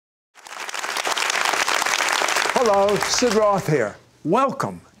Hello, Sid Roth here.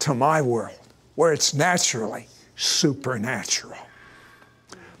 Welcome to my world, where it's naturally supernatural.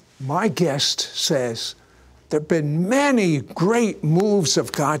 My guest says there have been many great moves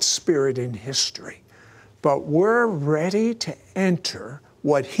of God's Spirit in history, but we're ready to enter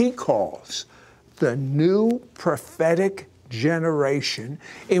what he calls the new prophetic generation,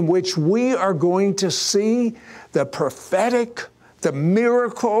 in which we are going to see the prophetic, the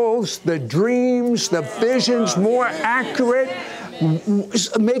miracles, the dreams, the visions more accurate,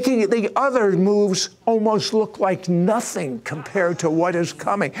 making the other moves almost look like nothing compared to what is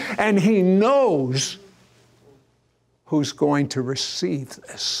coming. And he knows who's going to receive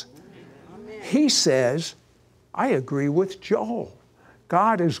this. He says, I agree with Joel.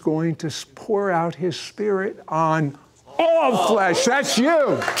 God is going to pour out his Spirit on all flesh. That's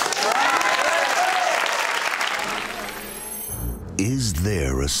you. Is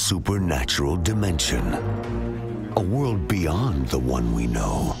there a supernatural dimension? A world beyond the one we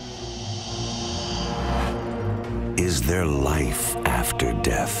know? Is there life after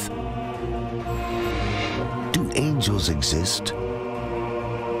death? Do angels exist?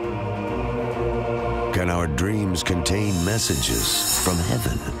 Can our dreams contain messages from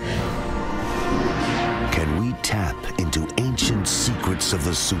heaven? Can we tap into ancient secrets of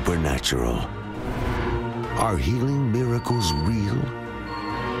the supernatural? Are healing miracles real?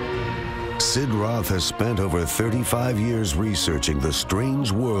 Sid Roth has spent over 35 years researching the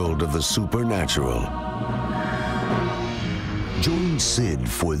strange world of the supernatural. Join Sid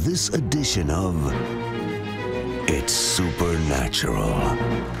for this edition of It's Supernatural.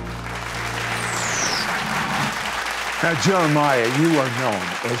 Now, Jeremiah, you are known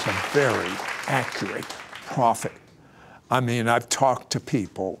as a very accurate prophet. I mean, I've talked to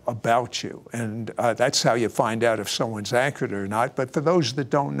people about you, and that's how you find out if someone's accurate or not. But for those that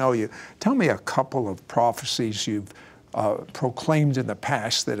don't know you, tell me a couple of prophecies you've proclaimed in the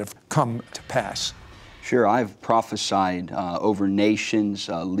past that have come to pass. Sure, I've prophesied over nations,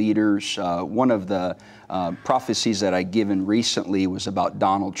 leaders. One of the prophecies that I've given recently was about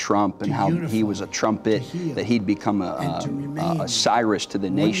Donald Trump and how he was a trumpet, that he'd become a Cyrus to the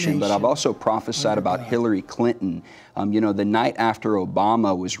nation. But I've also prophesied about Hillary Clinton. You know, the night after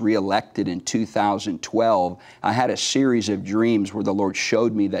Obama was reelected in 2012, I had a series of dreams where the Lord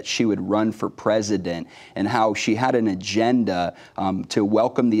showed me that she would run for president and how she had an agenda to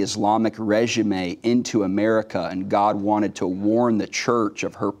welcome the Islamic regime into America, and God wanted to warn the church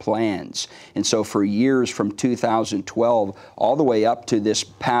of her plans. And so for years, from 2012 all the way up to this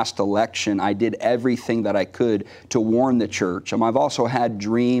past election, I did everything that I could to warn the church. I've also had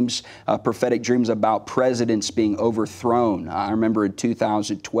dreams, prophetic dreams about presidents being overthrown. I remember in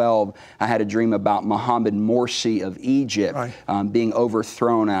 2012, I had a dream about Mohammed Morsi of Egypt being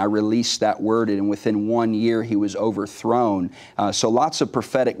overthrown, and I released that word, and within 1 year he was overthrown. So lots of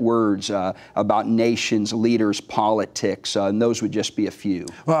prophetic words about nations, leaders, politics, and those would just be a few.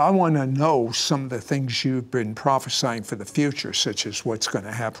 Well, I want to know some of the things you've been prophesying for the future, such as what's going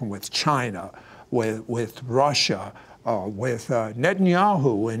to happen with China, with Russia, with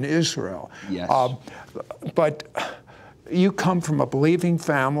Netanyahu in Israel. Yes. But you come from a believing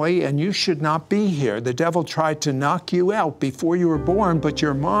family, and you should not be here. The devil tried to knock you out before you were born, but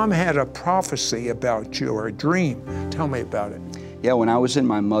your mom had a prophecy about you, or a dream. Tell me about it. Yeah, when I was in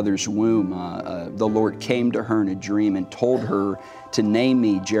my mother's womb, the Lord came to her in a dream and told her to name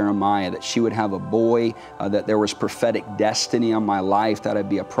me Jeremiah, that she would have a boy, that there was prophetic destiny on my life, that I'd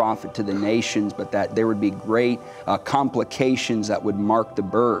be a prophet to the nations, but that there would be great complications that would mark the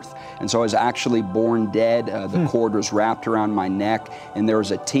birth. And so I was actually born dead. The cord was wrapped around my neck, and there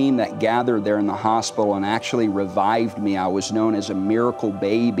was a team that gathered there in the hospital and actually revived me. I was known as a miracle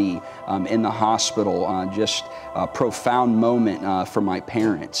baby in the hospital. Just a profound moment for my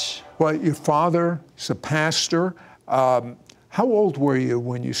parents. Well, your father is a pastor. How old were you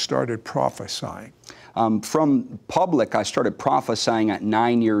when you started prophesying? From public, I started prophesying at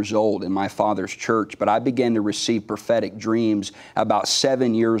 9 years old in my father's church, but I began to receive prophetic dreams about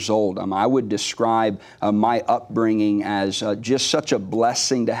 7 years old. I would describe my upbringing as just such a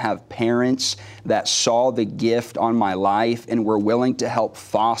blessing to have parents that saw the gift on my life and were willing to help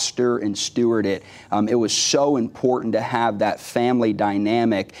foster and steward it. It was so important to have that family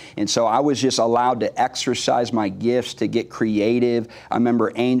dynamic, and so I was just allowed to exercise my gifts, to get creative. I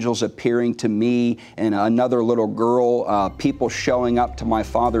remember angels appearing to me and another little girl, people showing up to my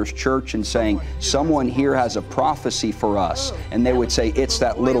father's church and saying, someone here has a prophecy for us. And they would say, it's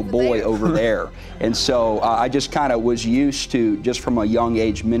that little boy over there. And so I just kind of was used to, just from a young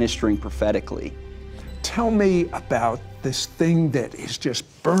age, ministering prophetically. Tell me about this thing that is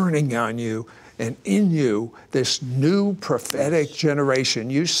just burning on you and in you, this new prophetic generation.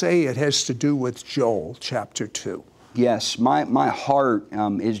 You say it has to do with Joel chapter 2. Yes, my heart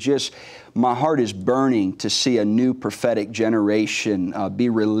my heart is burning to see a new prophetic generation be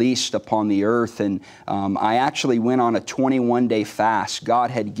released upon the earth. And I actually went on a 21-day fast. God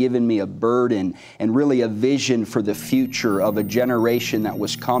had given me a burden and really a vision for the future of a generation that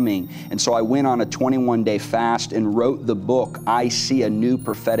was coming. And so I went on a 21-day fast and wrote the book, I See a New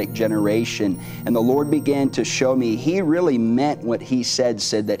Prophetic Generation. And the Lord began to show me He really meant what He said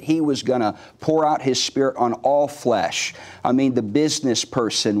that He was going to pour out His Spirit on all flesh. I mean, the business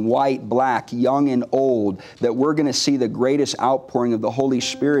person, white, black, young and old, that we're going to see the greatest outpouring of the Holy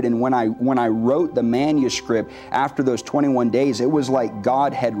Spirit. And when I wrote the manuscript after those 21 days, it was like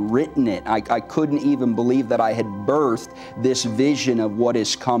God had written it. I couldn't even believe that I had birthed this vision of what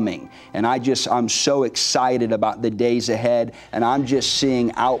is coming. And I'm so excited about the days ahead, and I'm just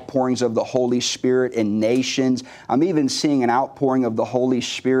seeing outpourings of the Holy Spirit in nations. I'm even seeing an outpouring of the Holy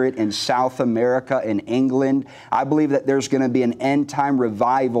Spirit in South America and England. I believe that there's going to be an end-time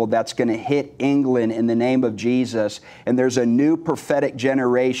revival that's going to hit England in the name of Jesus. And there's a new prophetic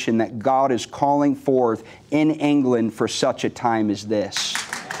generation that God is calling forth in England for such a time as this.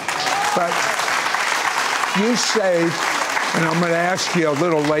 But you say, and I'm going to ask you a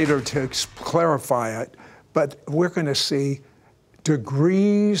little later to clarify it, but we're going to see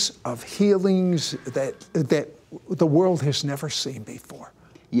degrees of healings that the world has never seen before.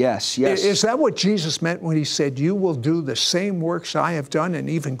 Yes, yes. Is that what Jesus meant when He said, you will do the same works I have done and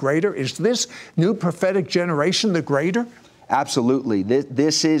even greater? Is this new prophetic generation the greater? Absolutely.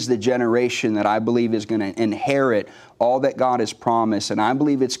 This is the generation that I believe is going to inherit all that God has promised. And I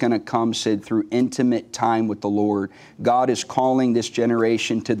believe it's going to come, Sid, through intimate time with the Lord. God is calling this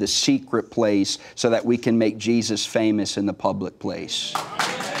generation to the secret place so that we can make Jesus famous in the public place.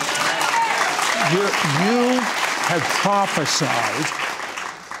 You have prophesied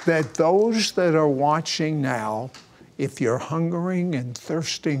that those that are watching now, if you're hungering and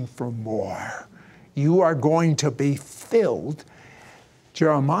thirsting for more, you are going to be filled.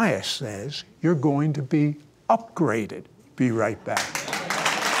 Jeremiah says you're going to be upgraded. Be right back.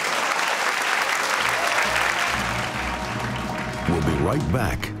 We'll be right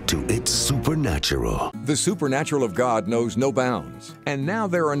back to It's Supernatural. The supernatural of God knows no bounds. And now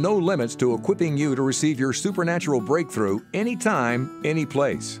there are no limits to equipping you to receive your supernatural breakthrough anytime, any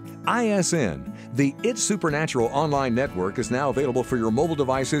place. ISN, the It's Supernatural online network, is now available for your mobile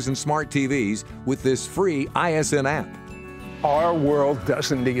devices and smart TVs with this free ISN app. Our world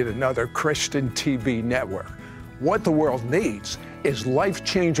doesn't need another Christian TV network. What the world needs is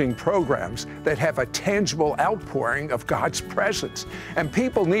life-changing programs that have a tangible outpouring of God's presence. And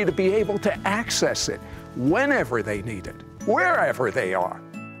people need to be able to access it whenever they need it, wherever they are.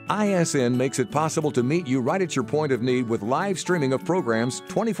 ISN makes it possible to meet you right at your point of need with live streaming of programs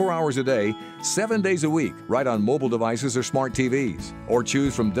 24 hours a day, 7 days a week, right on mobile devices or smart TVs. Or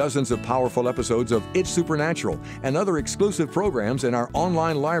choose from dozens of powerful episodes of It's Supernatural and other exclusive programs in our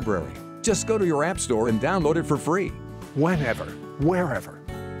online library. Just go to your app store and download it for free. Whenever, wherever.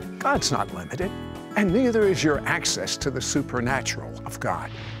 God's not limited, and neither is your access to the supernatural of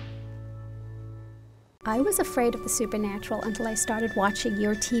God. I was afraid of the supernatural until I started watching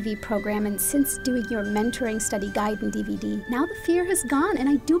your TV program, and since doing your mentoring study guide and DVD, now the fear has gone, and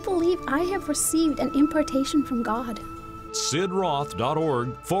I do believe I have received an impartation from God.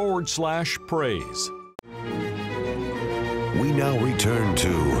 sidroth.org/praise. We now return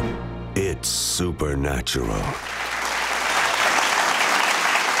to It's Supernatural.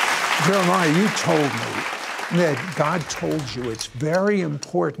 Jeremiah, you told me that God told you it's very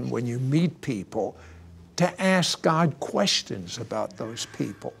important when you meet people to ask God questions about those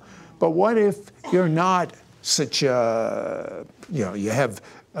people. But what if you're not such a, you have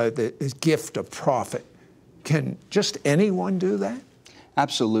the gift of prophet? Can just anyone do that?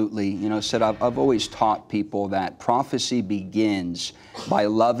 Absolutely. Sid, I've always taught people that prophecy begins by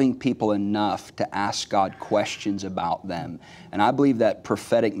loving people enough to ask God questions about them. And I believe that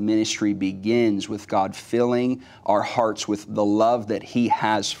prophetic ministry begins with God filling our hearts with the love that He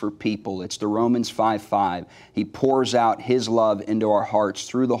has for people. It's the Romans 5:5. He pours out His love into our hearts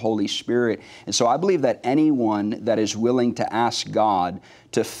through the Holy Spirit. And so I believe that anyone that is willing to ask God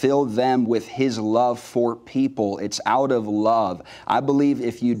to fill them with His love for people, it's out of love. I believe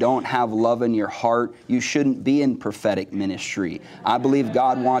if you don't have love in your heart, you shouldn't be in prophetic ministry. I believe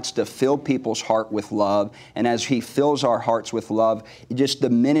God wants to fill people's heart with love, and as He fills our hearts with love, just the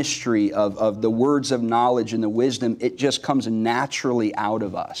ministry of the words of knowledge and the wisdom, it just comes naturally out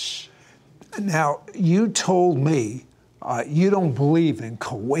of us. Now, you told me You don't believe in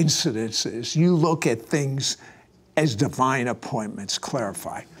coincidences. You look at things as divine appointments.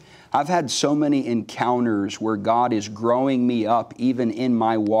 Clarify. I've had so many encounters where God is growing me up even in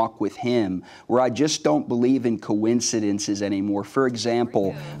my walk with Him, where I just don't believe in coincidences anymore. For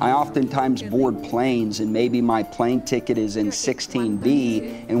example, I oftentimes board planes and maybe my plane ticket is in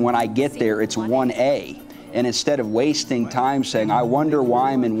 16B, and when I get there it's 1A. And instead of wasting time saying, I wonder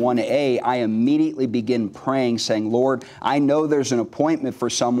why I'm in 1A, I immediately begin praying saying, Lord, I know there's an appointment for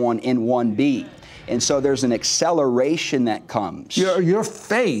someone in 1B. And so there's an acceleration that comes. Your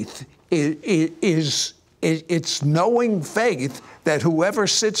faith it's knowing faith that whoever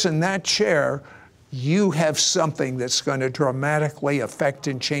sits in that chair, you have something that's going to dramatically affect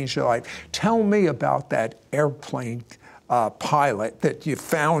and change your life. Tell me about that airplane pilot that you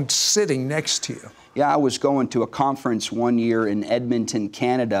found sitting next to you. Yeah, I was going to a conference one year in Edmonton,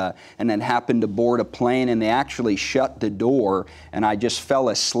 Canada, and then happened to board a plane, and they actually shut the door, and I just fell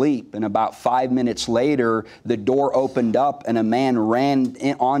asleep. And about 5 minutes later, the door opened up, and a man ran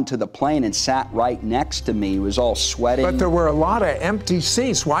onto the plane and sat right next to me. He was all sweating. But there were a lot of empty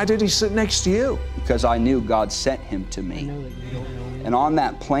seats. Why did he sit next to you? Because I knew God sent him to me. And on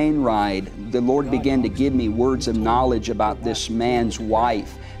that plane ride, the Lord began to give me words of knowledge about this man's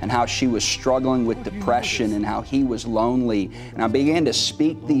wife and how she was struggling with depression and how he was lonely. And I began to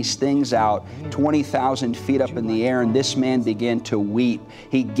speak these things out 20,000 feet up in the air, and this man began to weep.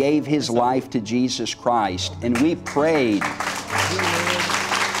 He gave his life to Jesus Christ, and we prayed.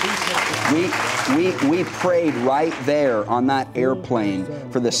 We prayed right there on that airplane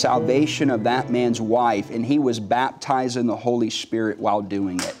for the salvation of that man's wife, and he was baptized in the Holy Spirit while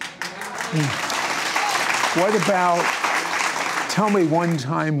doing it. What about, tell me one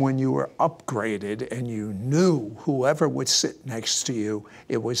time when you were upgraded and you knew whoever would sit next to you,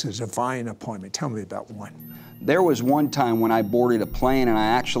 it was a divine appointment. Tell me about one. There was one time when I boarded a plane and I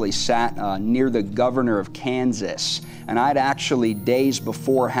actually sat near the governor of Kansas. And I'd actually days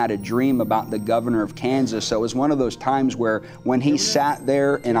before had a dream about the governor of Kansas. So it was one of those times where when he sat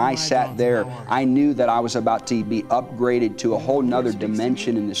there and I sat there, I knew that I was about to be upgraded to a whole nother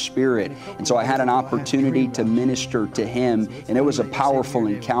dimension in the Spirit. And so I had an opportunity to minister to him, and it was a powerful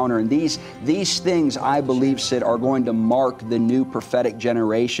encounter. And these things, I believe, Sid, are going to mark the new prophetic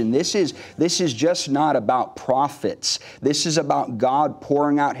generation. This is just not about prophets. This is about God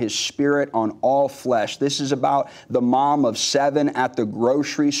pouring out His Spirit on all flesh. This is about the mom of 7 at the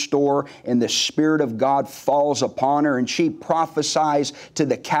grocery store, and the Spirit of God falls upon her and she prophesies to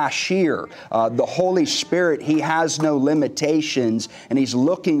the cashier. The Holy Spirit, He has no limitations, and He's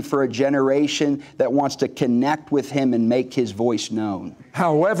looking for a generation that wants to connect with Him and make His voice known.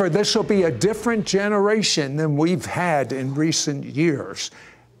 However, this will be a different generation than we've had in recent years.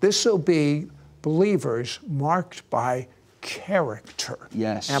 This will be believers marked by character.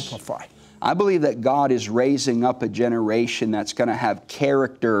 Yes. Amplify. I believe that God is raising up a generation that's going to have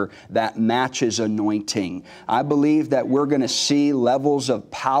character that matches anointing. I believe that we're going to see levels of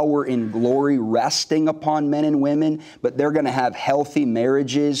power and glory resting upon men and women, but they're going to have healthy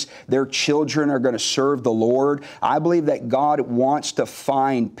marriages. Their children are going to serve the Lord. I believe that God wants to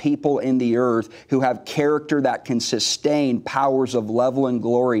find people in the earth who have character that can sustain powers of level and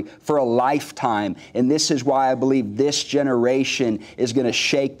glory for a lifetime. And this is why I believe this generation is going to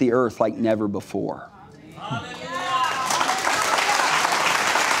shake the earth like never before.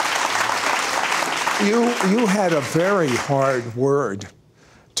 You had a very hard word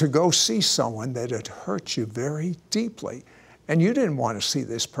to go see someone that had hurt you very deeply, and you didn't want to see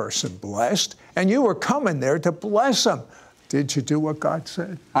this person blessed, and you were coming there to bless them. Did you do what God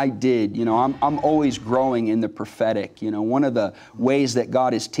said? I did. You know, I'm always growing in the prophetic. You know, one of the ways that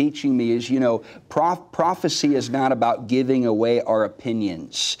God is teaching me is, you know, prophecy is not about giving away our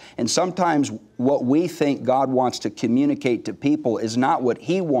opinions. And sometimes what we think God wants to communicate to people is not what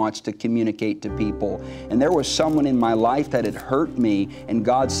He wants to communicate to people. And there was someone in my life that had hurt me, and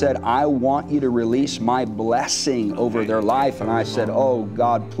God said, I want you to release my blessing over their life. And I said, oh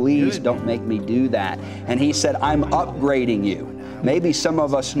God, please don't make me do that. And He said, I'm upgrading you. Maybe some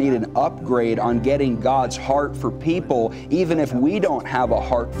of us need an upgrade on getting God's heart for people, even if we don't have a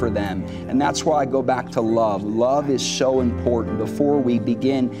heart for them. And that's why I go back to love. Love is so important. Before we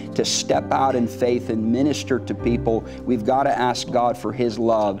begin to step out in faith and minister to people, we've got to ask God for His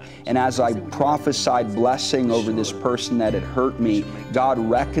love. And as I prophesied blessing over this person that had hurt me, God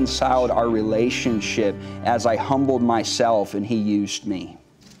reconciled our relationship as I humbled myself, and He used me.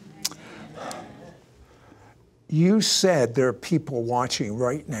 You said there are people watching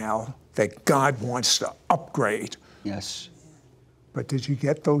right now that God wants to upgrade. Yes. But did you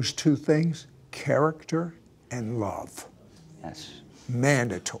get those two things? Character and love. Yes.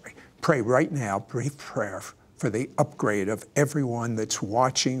 Mandatory. Pray right now, brief prayer for the upgrade of everyone that's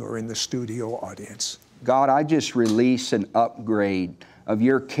watching or in the studio audience. God, I just release an upgrade of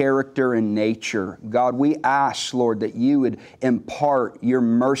your character and nature. God, we ask, Lord, that you would impart your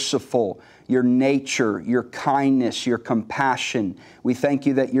merciful, your nature, your kindness, your compassion. We thank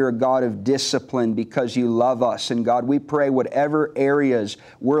you that you're a God of discipline because you love us. And God, we pray whatever areas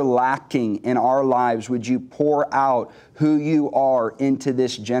we're lacking in our lives, would you pour out who you are into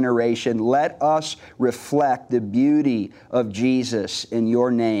this generation. Let us reflect the beauty of Jesus in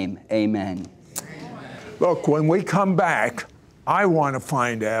your name. Amen. Look, when we come back, I want to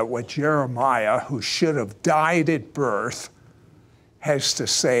find out what Jeremiah, who should have died at birth, has to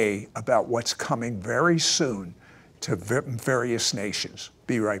say about what's coming very soon to various nations.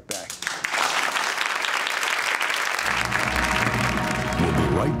 Be right back. We'll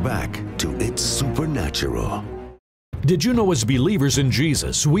be right back to It's Supernatural. Did you know as believers in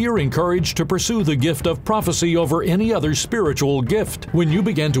Jesus, we are encouraged to pursue the gift of prophecy over any other spiritual gift? When you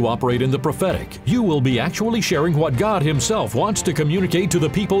begin to operate in the prophetic, you will be actually sharing what God Himself wants to communicate to the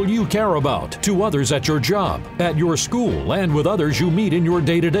people you care about, to others at your job, at your school, and with others you meet in your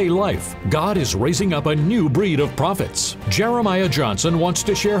day-to-day life. God is raising up a new breed of prophets. Jeremiah Johnson wants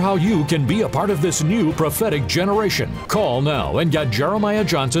to share how you can be a part of this new prophetic generation. Call now and get Jeremiah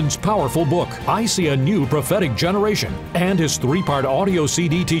Johnson's powerful book, I See a New Prophetic Generation, and his 3-part audio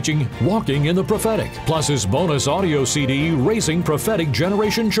CD teaching, Walking in the Prophetic, plus his bonus audio CD, Raising Prophetic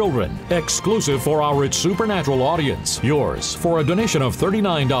Generation Children, exclusive for our It's Supernatural audience. Yours for a donation of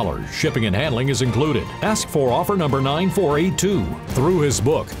 $39. Shipping and handling is included. Ask for offer number 9482. Through his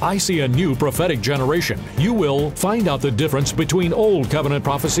book, I See a New Prophetic Generation, you will find out the difference between Old Covenant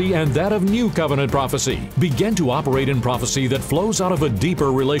prophecy and that of New Covenant prophecy. Begin to operate in prophecy that flows out of a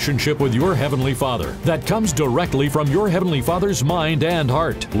deeper relationship with your Heavenly Father that comes directly from your Heavenly Father's mind and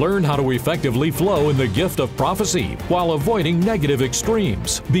heart. Learn how to effectively flow in the gift of prophecy while avoiding negative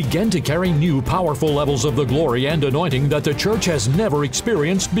extremes. Begin to carry new powerful levels of the glory and anointing that the church has never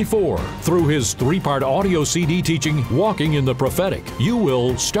experienced before. Through his 3-part audio CD teaching, Walking in the Prophetic, you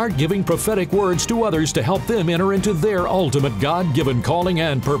will start giving prophetic words to others to help them enter into their ultimate God-given calling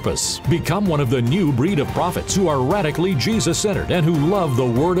and purpose. Become one of the new breed of prophets who are radically Jesus-centered and who love the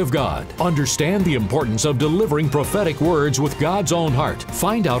Word of God. Understand the importance of delivering prophetic words with God's own heart.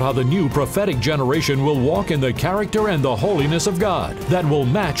 Find out how the new prophetic generation will walk in the character and the holiness of God that will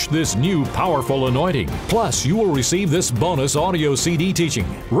match this new powerful anointing. Plus, you will receive this bonus audio CD teaching,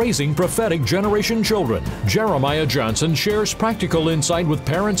 Raising Prophetic Generation Children. Jeremiah Johnson shares practical insight with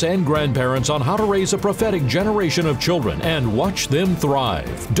parents and grandparents on how to raise a prophetic generation of children and watch them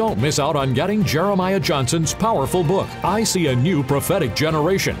thrive. Don't miss out on getting Jeremiah Johnson's powerful book, I See a New Prophetic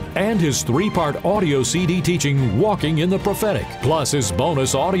Generation, and his 3-part audio CD teaching, Walking in the Prophetic, plus his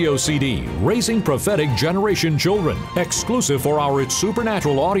bonus audio CD, Raising Prophetic Generation Children, exclusive for our It's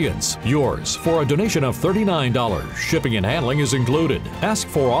Supernatural audience. Yours for a donation of $39. Shipping and handling is included. Ask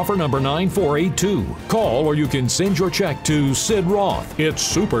for offer number 9482. Call or you can send your check to Sid Roth. It's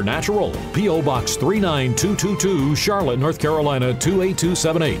Supernatural. P.O. Box 39222, Charlotte, North Carolina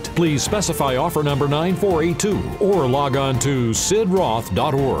 28278. Please specify offer number 9482 or log on to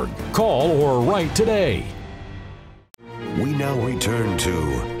sidroth.org. Call or write today. We now return to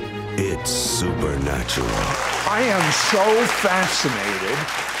It's Supernatural. I am so fascinated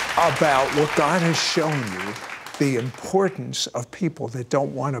about what God has shown you, the importance of people that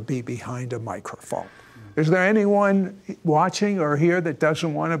don't want to be behind a microphone. Is there anyone watching or here that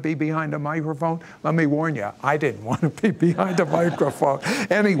doesn't want to be behind a microphone? Let me warn you, I didn't want to be behind a microphone.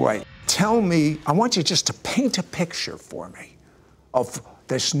 Anyway, tell me, I want you just to paint a picture for me of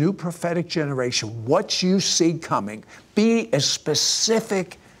this new prophetic generation, what you see coming. Be as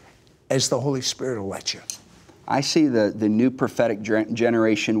specific as the Holy Spirit will let you. I see the new prophetic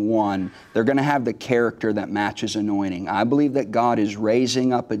generation one. They're going to have the character that matches anointing. I believe that God is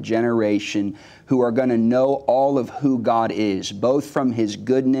raising up a generation who are going to know all of who God is, both from His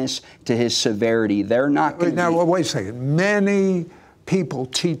goodness to His severity. They're not going to Now, wait a second. Many people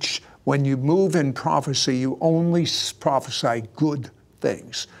teach when you move in prophecy, you only prophesy good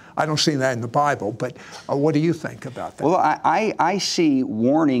things. I don't see that in the Bible, but what do you think about that? Well, I see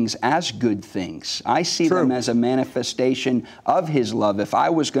warnings as good things. I see them as a manifestation of His love. If I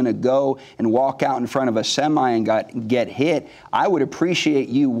was going to go and walk out in front of a semi and get hit, I would appreciate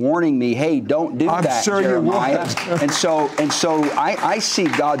you warning me, hey, don't do that, Jeremiah. And so I see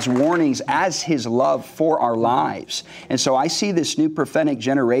God's warnings as His love for our lives. And so I see this new prophetic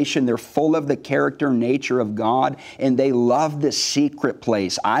generation. They're full of the character and nature of God, and they love the secret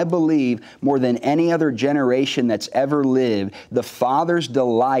place. I believe more than any other generation that's ever lived, the Father's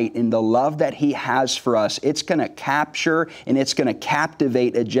delight in the love that He has for us, it's going to capture and it's going to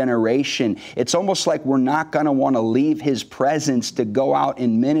captivate a generation. It's almost like we're not going to want to leave His presence to go out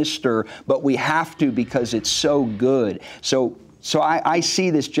and minister, but we have to because it's so good. So I see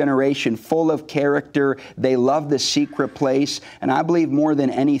this generation full of character. They love the secret place. And I believe more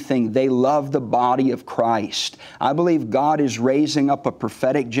than anything, they love the body of Christ. I believe God is raising up a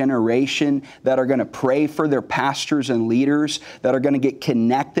prophetic generation that are going to pray for their pastors and leaders, that are going to get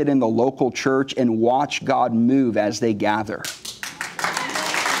connected in the local church and watch God move as they gather.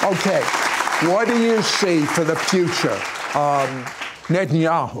 Okay, what do you see for the future?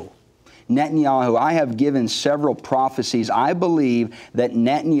 Netanyahu. Netanyahu, I have given several prophecies. I believe that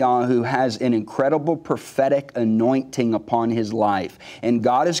Netanyahu has an incredible prophetic anointing upon his life. And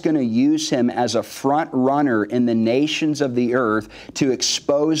God is going to use him as a front runner in the nations of the earth to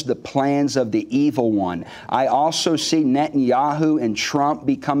expose the plans of the evil one. I also see Netanyahu and Trump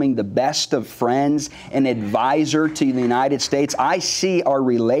becoming the best of friends, an advisor to the United States. I see our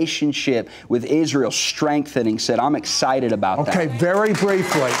relationship with Israel strengthening. I'm excited about that. Okay, very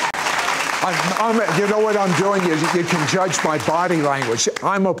briefly. You know what I'm doing is you can judge my body language.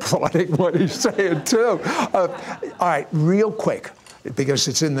 I'm applauding what he's saying too. All right, real quick, because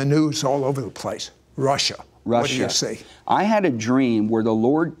it's in the news all over the place. Russia. What do you see? I had a dream where the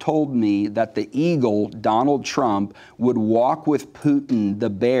Lord told me that the eagle, Donald Trump, would walk with Putin, the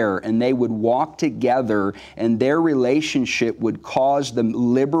bear, and they would walk together, and their relationship would cause the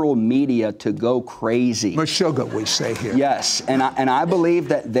liberal media to go crazy. Meshuggah, we say here. Yes, and I believe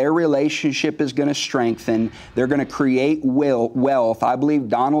that their relationship is going to strengthen. They're going to create wealth. I believe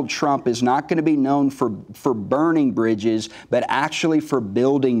Donald Trump is not going to be known for burning bridges, but actually for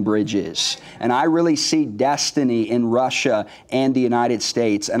building bridges. And I really see destiny in Russia and the United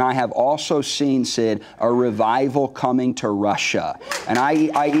States. And I have also seen, Sid, a revival coming to Russia. And I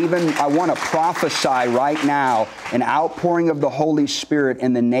want to prophesy right now an outpouring of the Holy Spirit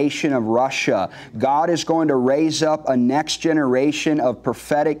in the nation of Russia. God is going to raise up a next generation of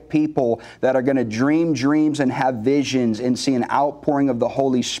prophetic people that are going to dream dreams and have visions and see an outpouring of the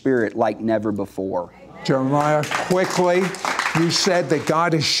Holy Spirit like never before. Jeremiah, quickly, you said that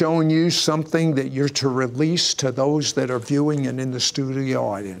God has shown you something that you're to release to those that are viewing and in the studio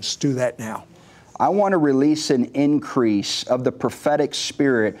audience. Do that now. I want to release an increase of the prophetic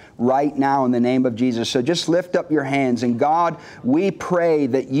spirit right now in the name of Jesus. So just lift up your hands. And God, we pray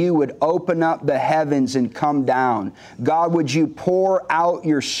that you would open up the heavens and come down. God, would you pour out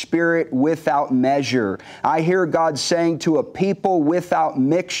your spirit without measure? I hear God saying to a people without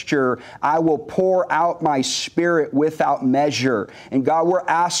mixture, I will pour out my spirit without measure. And God, we're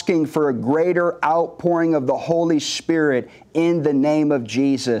asking for a greater outpouring of the Holy Spirit in the name of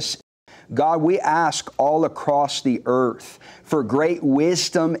Jesus. God, we ask all across the earth for great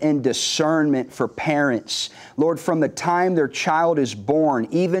wisdom and discernment for parents. Lord, from the time their child is born,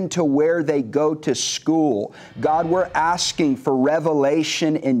 even to where they go to school, God, we're asking for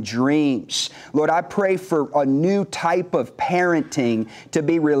revelation and dreams. Lord, I pray for a new type of parenting to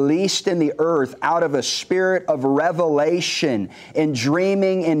be released in the earth out of a spirit of revelation and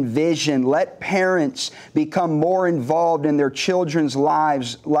dreaming and vision. Let parents become more involved in their children's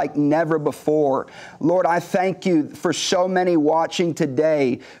lives like never before. Lord, I thank you for so many watching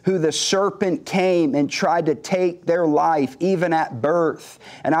today who the serpent came and tried to take their life even at birth.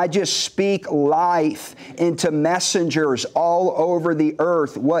 And I just speak life into messengers all over the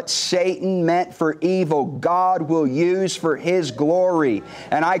earth. What Satan meant for evil, God will use for His glory.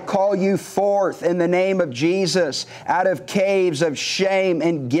 And I call you forth in the name of Jesus out of caves of shame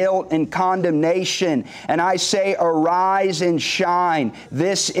and guilt and condemnation. And I say, arise and shine.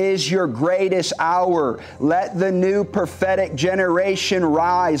 This is your greatest hour. Let the new prophetic generation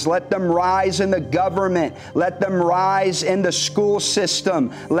rise. Let them rise in the government. Let them rise in the school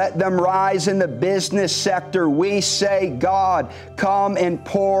system. Let them rise in the business sector. We say, God, come and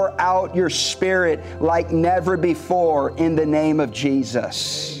pour out your Spirit like never before in the name of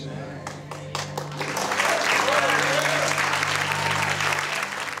Jesus.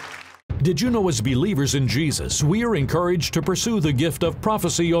 Did you know, as believers in Jesus, we are encouraged to pursue the gift of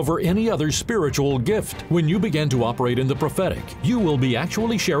prophecy over any other spiritual gift? When you begin to operate in the prophetic, you will be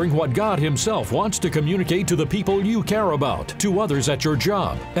actually sharing what God Himself wants to communicate to the people you care about, to others at your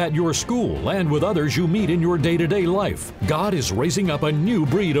job, at your school, and with others you meet in your day-to-day life. God is raising up a new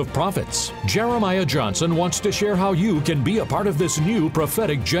breed of prophets. Jeremiah Johnson wants to share how you can be a part of this new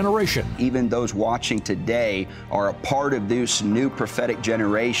prophetic generation. Even those watching today are a part of this new prophetic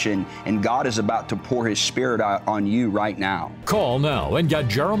generation. and God is about to pour His Spirit out on you right now. Call now and get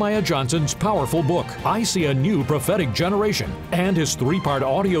Jeremiah Johnson's powerful book, I See a New Prophetic Generation, and his 3-part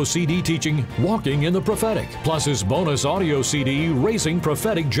audio CD teaching, Walking in the Prophetic, plus his bonus audio CD, Raising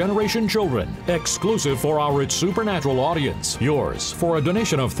Prophetic Generation Children, exclusive for our It's Supernatural audience. Yours for a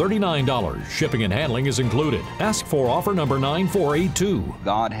donation of $39. Shipping and handling is included. Ask for offer number 9482.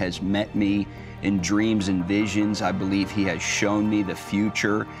 God has met me in dreams and visions. I believe He has shown me the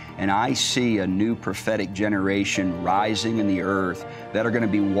future, and I see a new prophetic generation rising in the earth that are going to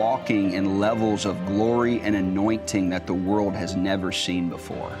be walking in levels of glory and anointing that the world has never seen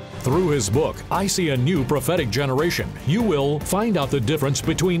before. Through his book, I See a New Prophetic Generation, you will find out the difference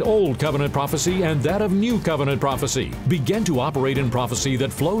between Old Covenant prophecy and that of New Covenant prophecy. Begin to operate in prophecy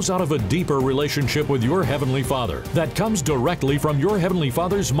that flows out of a deeper relationship with your Heavenly Father, that comes directly from your Heavenly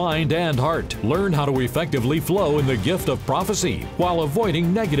Father's mind and heart. Learn how to effectively flow in the gift of prophecy while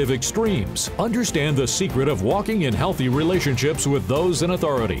avoiding negative extremes. Understand the secret of walking in healthy relationships with those in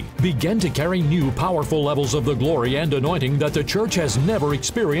authority. Begin to carry new powerful levels of the glory and anointing that the church has never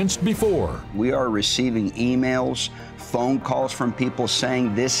experienced before. We are receiving emails, phone calls from people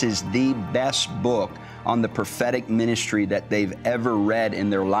saying this is the best book on the prophetic ministry that they've ever read in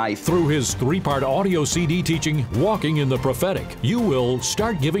their life. Through his 3-part audio CD teaching, Walking in the Prophetic, you will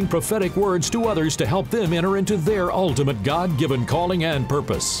start giving prophetic words to others to help them enter into their ultimate God-given calling and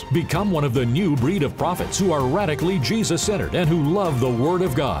purpose. Become one of the new breed of prophets who are radically Jesus-centered and who love the Word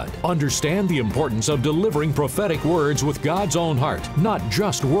of God. Understand the importance of delivering prophetic words with God's own heart, not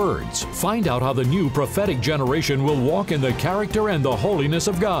just words. Find out how the new prophetic generation will walk in the character and the holiness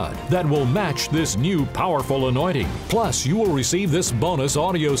of God that will match this new powerful anointing. Plus, you will receive this bonus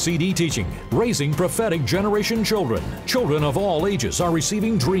audio CD teaching, Raising Prophetic Generation Children. Children of all ages are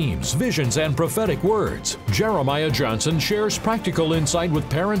receiving dreams, visions, and prophetic words. Jeremiah Johnson shares practical insight with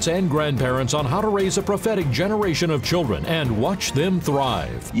parents and grandparents on how to raise a prophetic generation of children and watch them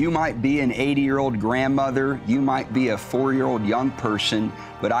thrive. You might be an 80-year-old grandmother, you might be a 4-year-old young person,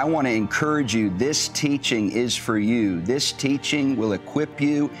 but I want to encourage you, this teaching is for you. This teaching will equip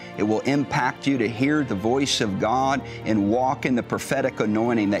you, it will impact you to hear the voice of God and walk in the prophetic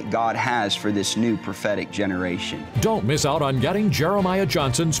anointing that God has for this new prophetic generation. Don't miss out on getting Jeremiah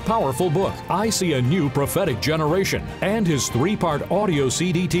Johnson's powerful book, I See a New Prophetic Generation, and his 3-part audio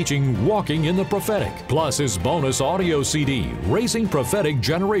CD teaching, Walking in the Prophetic, plus his bonus audio CD, Raising Prophetic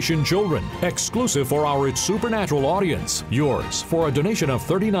Generation Children, exclusive for our It's Supernatural audience. Yours for a donation of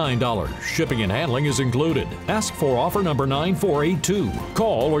 $39. Shipping and handling is included. Ask for offer number 9482.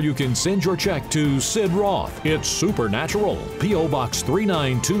 Call or you can send your check to Sid Roth. It's Supernatural. P.O. Box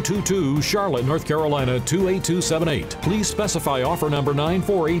 39222, Charlotte, North Carolina 28278. Please specify offer number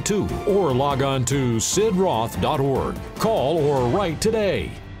 9482 or log on to sidroth.org. Call or write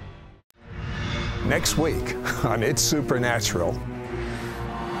today. Next week on It's Supernatural.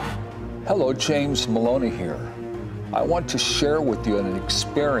 Hello, James Maloney here. I want to share with you an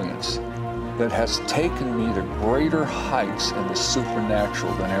experience that has taken me to greater heights in the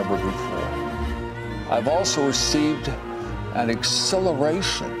supernatural than ever before. I've also received an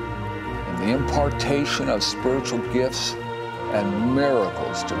acceleration in the impartation of spiritual gifts and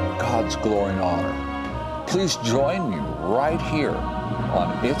miracles to God's glory and honor. Please join me right here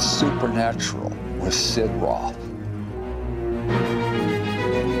on It's Supernatural with Sid Roth.